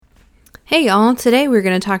Hey y'all, today we're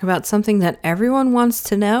going to talk about something that everyone wants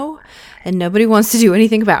to know and nobody wants to do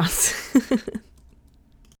anything about.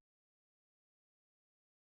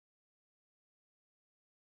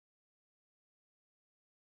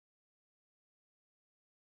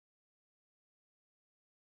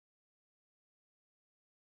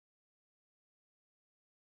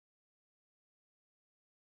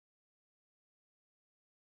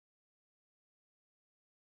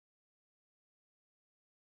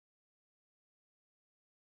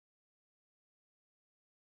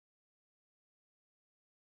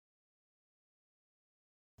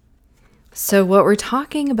 So what we're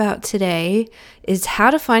talking about today is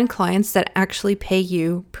how to find clients that actually pay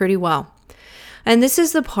you pretty well. And this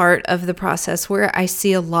is the part of the process where I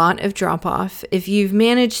see a lot of drop off. If you've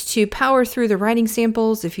managed to power through the writing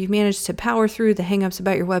samples, if you've managed to power through the hangups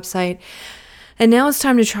about your website, and now it's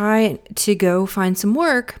time to try to go find some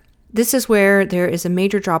work, this is where there is a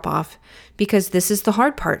major drop off because this is the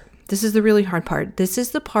hard part. This is the really hard part. This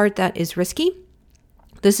is the part that is risky.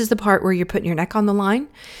 This is the part where you're putting your neck on the line.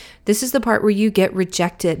 This is the part where you get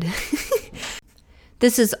rejected.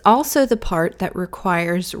 This is also the part that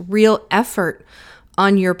requires real effort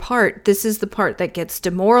on your part. This is the part that gets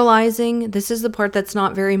demoralizing. This is the part that's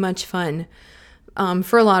not very much fun,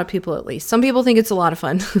 for a lot of people at least. Some people think it's a lot of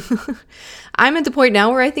fun. I'm at the point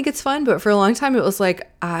now where I think it's fun, but for a long time it was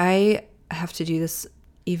like, I have to do this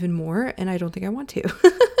even more and I don't think I want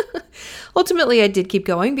to. Ultimately, I did keep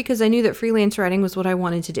going because I knew that freelance writing was what I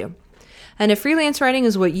wanted to do. And if freelance writing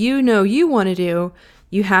is what you know you want to do,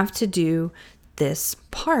 you have to do this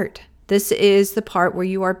part. This is the part where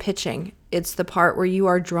you are pitching. It's the part where you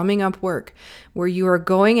are drumming up work, where you are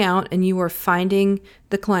going out and you are finding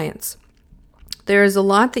the clients. There is a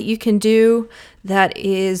lot that you can do that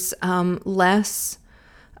is less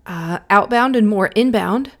outbound and more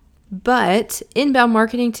inbound, but inbound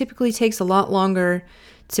marketing typically takes a lot longer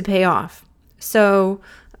to pay off. So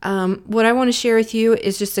what I want to share with you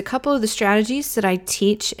is just a couple of the strategies that I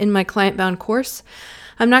teach in my Client Bound course.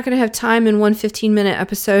 I'm not going to have time in one 15-minute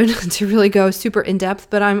episode to really go super in depth,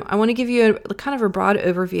 but I want to give you a kind of a broad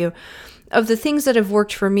overview of the things that have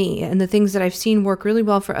worked for me and the things that I've seen work really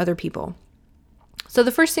well for other people. So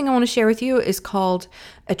the first thing I want to share with you is called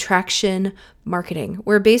attraction marketing,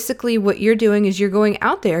 where basically what you're doing is you're going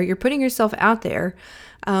out there, you're putting yourself out there,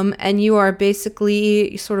 and you are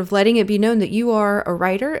basically sort of letting it be known that you are a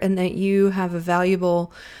writer and that you have a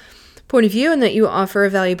valuable point of view and that you offer a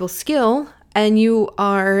valuable skill. And you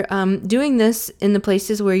are doing this in the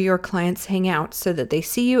places where your clients hang out so that they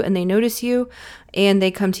see you and they notice you and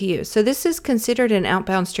they come to you. So this is considered an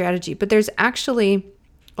outbound strategy, but there's actually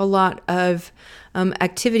a lot of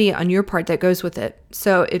activity on your part that goes with it.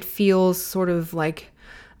 So it feels sort of like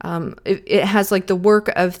it has like the work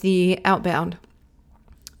of the outbound,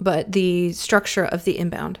 but the structure of the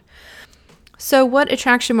inbound. So what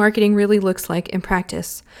attraction marketing really looks like in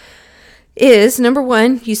practice is, number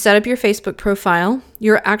one, you set up your Facebook profile,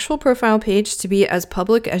 your actual profile page to be as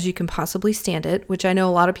public as you can possibly stand it, which I know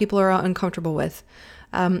a lot of people are uncomfortable with.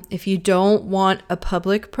 If you don't want a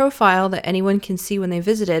public profile that anyone can see when they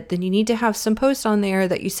visit it, then you need to have some posts on there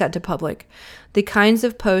that you set to public. The kinds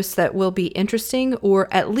of posts that will be interesting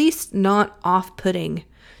or at least not off-putting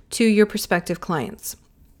to your prospective clients.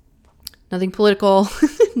 Nothing political,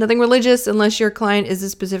 nothing religious, unless your client is a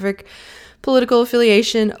specific political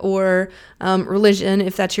affiliation or religion.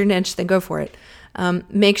 If that's your niche, then go for it.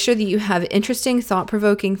 Make sure that you have interesting,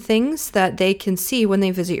 thought-provoking things that they can see when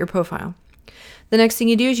they visit your profile. The next thing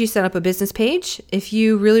you do is you set up a business page. If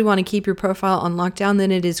you really want to keep your profile on lockdown,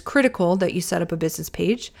 then it is critical that you set up a business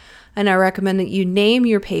page. And I recommend that you name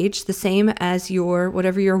your page the same as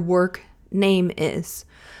whatever your work name is.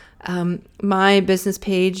 My business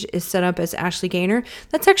page is set up as Ashley Gaynor.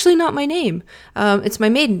 That's actually not my name. It's my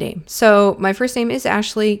maiden name. So my first name is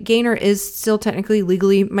Ashley. Gaynor is still technically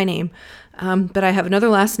legally my name. But I have another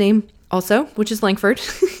last name also, which is Langford.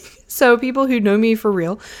 So people who know me for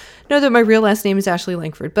real know that my real last name is Ashley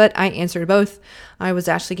Langford, but I answered both. I was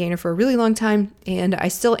Ashley Gaynor for a really long time, and I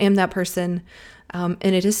still am that person. And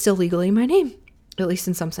it is still legally my name, at least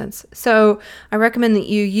in some sense. So I recommend that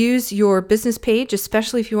you use your business page,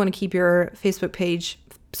 especially if you want to keep your Facebook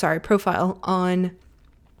profile on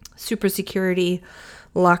super security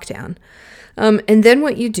lockdown. And then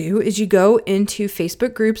what you do is you go into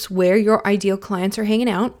Facebook groups where your ideal clients are hanging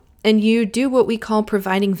out, and you do what we call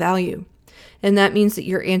providing value. And that means that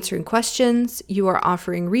you're answering questions, you are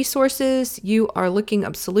offering resources, you are looking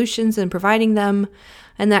up solutions and providing them,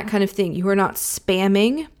 and that kind of thing. You are not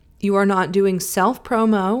spamming. You are not doing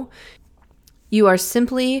self-promo. You are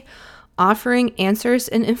simply offering answers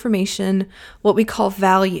and information, what we call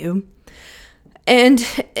value. And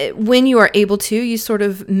when you are able to, you sort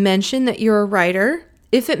of mention that you're a writer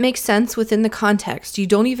if it makes sense within the context. You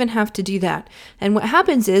don't even have to do that. And what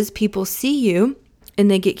happens is people see you and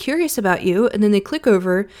they get curious about you, and then they click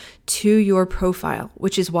over to your profile,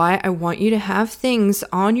 which is why I want you to have things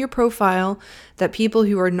on your profile that people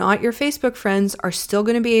who are not your Facebook friends are still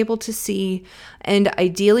going to be able to see. And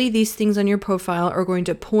ideally, these things on your profile are going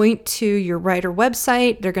to point to your writer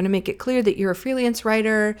website. They're going to make it clear that you're a freelance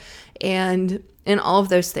writer and all of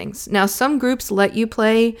those things. Now, some groups let you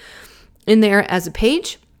play in there as a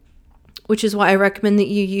page, which is why I recommend that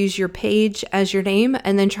you use your page as your name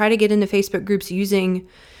and then try to get into Facebook groups using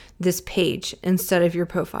this page instead of your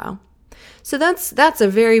profile. So that's a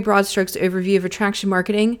very broad strokes overview of attraction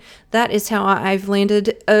marketing. That is how I've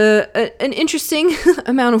landed an interesting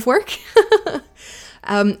amount of work.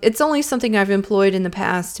 It's only something I've employed in the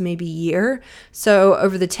past maybe year. So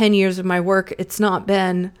over the 10 years of my work, it's not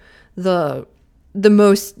been the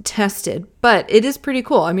most tested, but it is pretty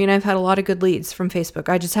cool. I mean, I've had a lot of good leads from Facebook.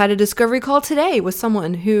 I just had a discovery call today with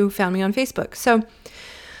someone who found me on Facebook. So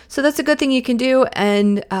that's a good thing you can do.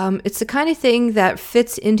 And it's the kind of thing that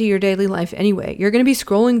fits into your daily life anyway. You're going to be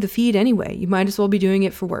scrolling the feed anyway. You might as well be doing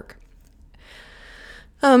it for work.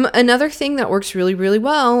 Another thing that works really, really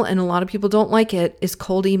well, and a lot of people don't like it, is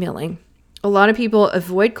cold emailing. A lot of people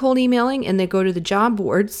avoid cold emailing and they go to the job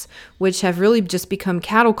boards, which have really just become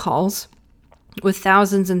cattle calls, with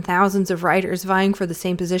thousands and thousands of writers vying for the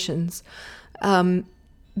same positions,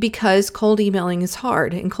 because cold emailing is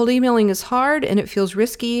hard. And cold emailing is hard and it feels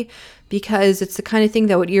risky because it's the kind of thing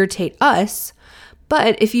that would irritate us.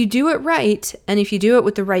 But if you do it right, and if you do it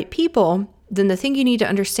with the right people, then the thing you need to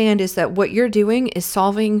understand is that what you're doing is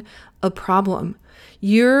solving a problem.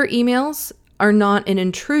 Your emails are not an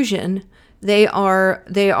intrusion. They are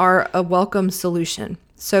a welcome solution.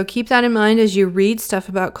 So keep that in mind as you read stuff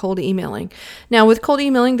about cold emailing. Now, with cold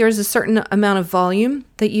emailing, there's a certain amount of volume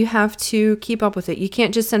that you have to keep up with it. You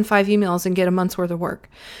can't just send 5 emails and get a month's worth of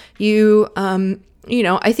work.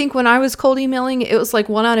 I think when I was cold emailing, it was like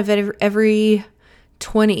 1 out of every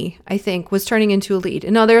 20, I think, was turning into a lead.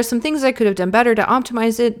 And now there are some things I could have done better to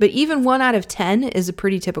optimize it, but even 1 out of 10 is a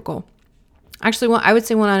pretty typical. Actually, I would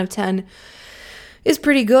say 1 out of 10 is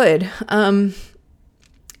pretty good.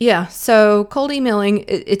 Yeah, so cold emailing,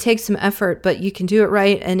 it takes some effort, but you can do it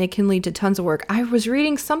right and it can lead to tons of work. I was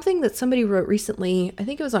reading something that somebody wrote recently, I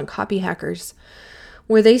think it was on Copy Hackers,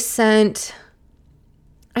 where they sent,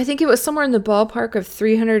 I think it was somewhere in the ballpark of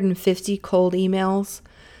 350 cold emails,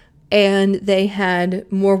 and they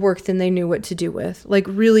had more work than they knew what to do with, like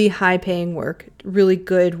really high paying work, really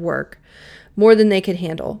good work, more than they could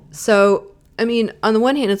handle. So I mean, on the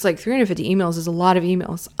one hand, it's like 350 emails is a lot of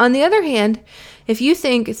emails. On the other hand, if you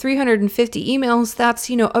think 350 emails, that's,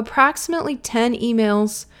 approximately 10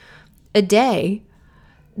 emails a day,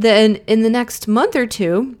 then in the next month or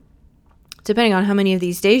two, depending on how many of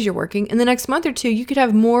these days you're working, in the next month or two, you could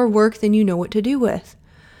have more work than you know what to do with.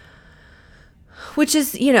 Which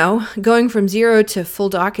is, going from 0 to full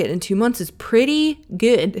docket in 2 months is pretty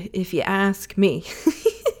good, if you ask me.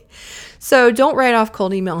 So don't write off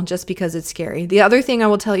cold email just because it's scary. The other thing I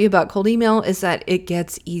will tell you about cold email is that it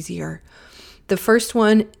gets easier. The first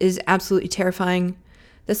one is absolutely terrifying.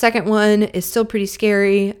 The second one is still pretty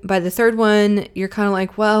scary. By the third one, you're kind of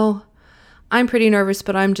like, well, I'm pretty nervous,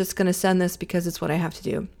 but I'm just going to send this because it's what I have to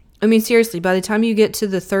do. I mean, seriously, by the time you get to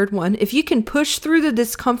the third one, if you can push through the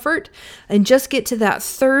discomfort and just get to that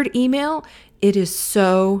third email, it is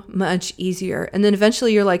so much easier. And then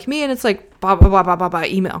eventually you're like me and it's like, blah, blah, blah, blah, blah, blah,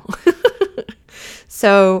 email.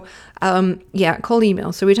 So, cold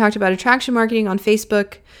email. So we talked about attraction marketing on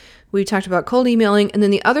Facebook. We talked about cold emailing. And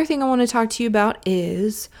then the other thing I want to talk to you about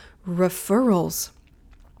is referrals.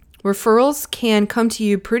 Referrals can come to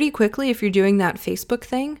you pretty quickly if you're doing that Facebook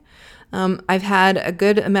thing. I've had a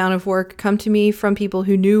good amount of work come to me from people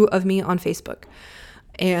who knew of me on Facebook.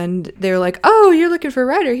 And they're like, oh, you're looking for a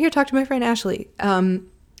writer? Here, talk to my friend Ashley.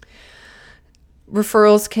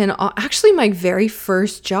 Referrals can... Actually, my very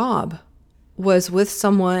first job was with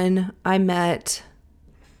someone I met.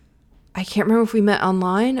 I can't remember if we met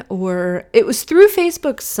online or it was through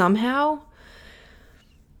Facebook somehow.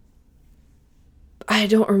 I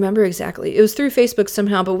don't remember exactly. It was through Facebook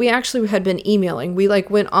somehow, but we actually had been emailing. We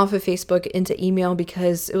went off of Facebook into email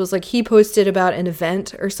because it was like he posted about an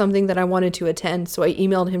event or something that I wanted to attend. So I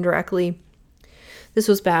emailed him directly. This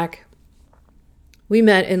was back. We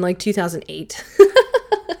met in 2008.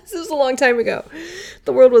 This was a long time ago.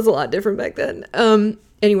 The world was a lot different back then.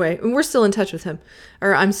 Anyway, we're still in touch with him,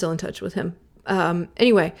 or I'm still in touch with him.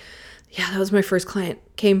 Anyway, yeah, that was my first client.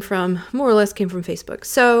 Came from Facebook.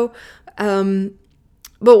 So,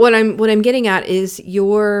 But what I'm getting at is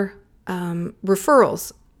your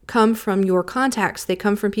referrals come from your contacts. They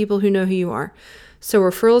come from people who know who you are. So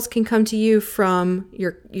referrals can come to you from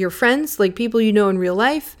your friends, like people you know in real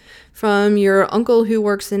life, from your uncle who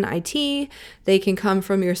works in IT. They can come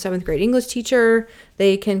from your 7th grade English teacher.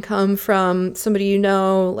 They can come from somebody you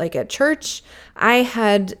know, like at church. I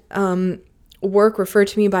had work referred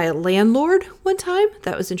to me by a landlord one time.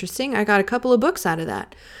 That was interesting. I got a couple of books out of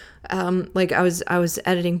that. Like I was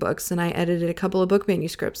editing books, and I edited a couple of book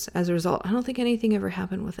manuscripts as a result. I don't think anything ever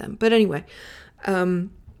happened with them. But anyway,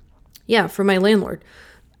 yeah, from my landlord.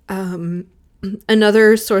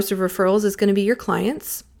 Another source of referrals is going to be your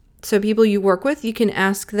clients. So people you work with, you can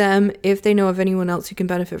ask them if they know of anyone else who can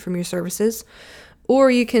benefit from your services,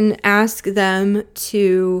 or you can ask them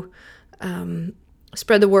to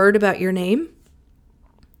spread the word about your name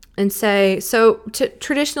and say,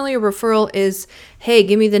 traditionally a referral is, hey,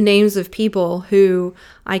 give me the names of people who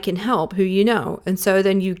I can help, who you know. And so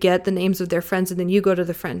then you get the names of their friends, and then you go to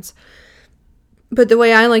the friends. But the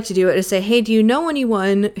way I like to do it is say, hey, do you know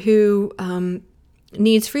anyone who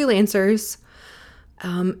needs freelancers?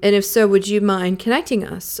 And if so, would you mind connecting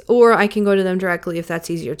us? Or I can go to them directly if that's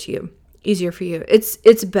easier for you.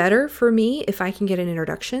 It's better for me if I can get an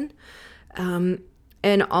introduction.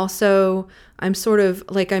 And also I'm sort of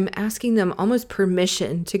like, I'm asking them almost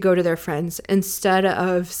permission to go to their friends instead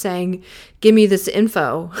of saying, give me this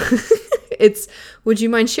info. It's, would you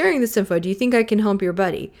mind sharing this info? Do you think I can help your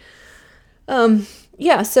buddy?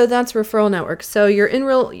 Yeah, so that's referral network. So your in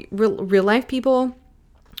real life people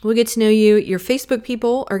will get to know you. Your Facebook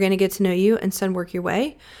people are going to get to know you and send work your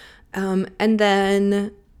way. And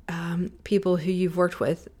then people who you've worked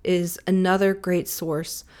with is another great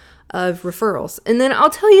source of referrals. And then I'll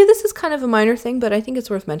tell you, this is kind of a minor thing, but I think it's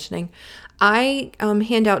worth mentioning. I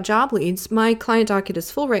hand out job leads. My client docket is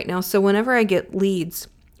full right now. So whenever I get leads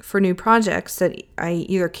for new projects that I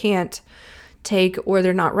either can't take, or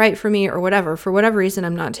they're not right for me, or whatever, for whatever reason,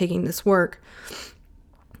 I'm not taking this work,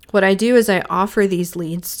 what I do is I offer these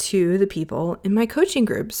leads to the people in my coaching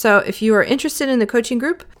group. So if you are interested in the coaching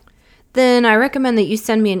group, then I recommend that you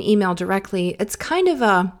send me an email directly. It's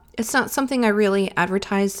it's not something I really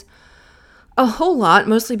advertise a whole lot,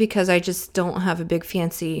 mostly because I just don't have a big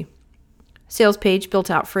fancy sales page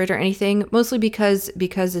built out for it or anything, mostly because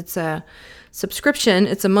it's a subscription,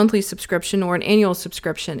 it's a monthly subscription or an annual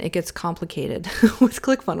subscription. It gets complicated with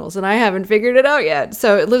ClickFunnels, and I haven't figured it out yet.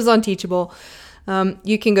 So it lives on Teachable.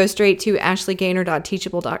 You can go straight to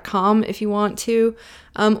ashleygainer.teachable.com if you want to,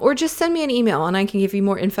 or just send me an email and I can give you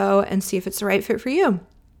more info and see if it's the right fit for you.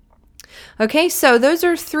 Okay, so those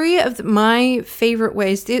are 3 of my favorite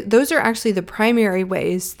ways. Those are actually the primary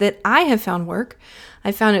ways that I have found work.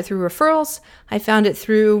 I found it through referrals. I found it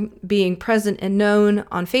through being present and known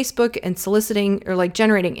on Facebook and soliciting or like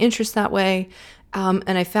generating interest that way. And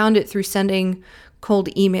I found it through sending cold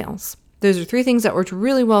emails. Those are 3 things that worked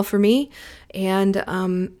really well for me. And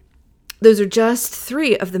those are just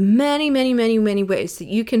 3 of the many, many, many, many ways that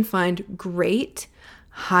you can find great,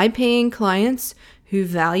 high-paying clients who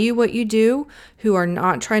value what you do, who are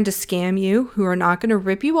not trying to scam you, who are not going to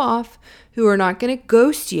rip you off, who are not going to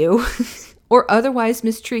ghost you or otherwise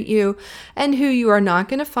mistreat you, and who you are not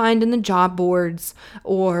going to find in the job boards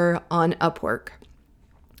or on Upwork.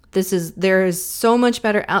 There is so much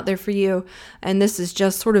better out there for you, and this is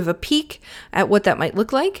just sort of a peek at what that might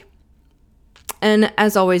look like. And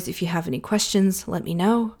as always, if you have any questions, let me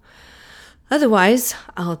know. Otherwise,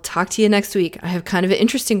 I'll talk to you next week. I have kind of an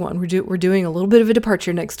interesting one. We're doing a little bit of a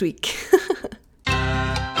departure next week.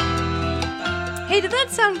 Hey, did that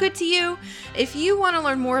sound good to you? If you want to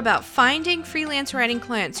learn more about finding freelance writing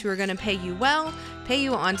clients who are going to pay you well, pay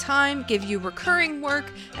you on time, give you recurring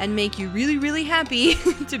work, and make you really, really happy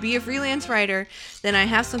to be a freelance writer, then I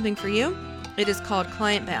have something for you. It is called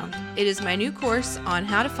Client Bound. It is my new course on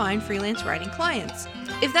how to find freelance writing clients.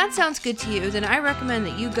 If that sounds good to you, then I recommend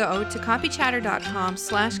that you go to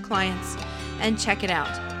copychatter.com/clients and check it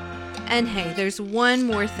out. And hey, there's one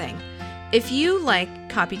more thing. If you like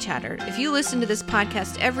Copy Chatter, if you listen to this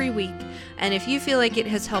podcast every week, and if you feel like it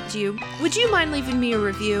has helped you, would you mind leaving me a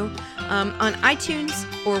review on iTunes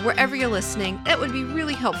or wherever you're listening? That would be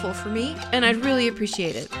really helpful for me, and I'd really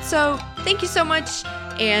appreciate it. So thank you so much,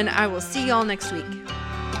 and I will see y'all next week.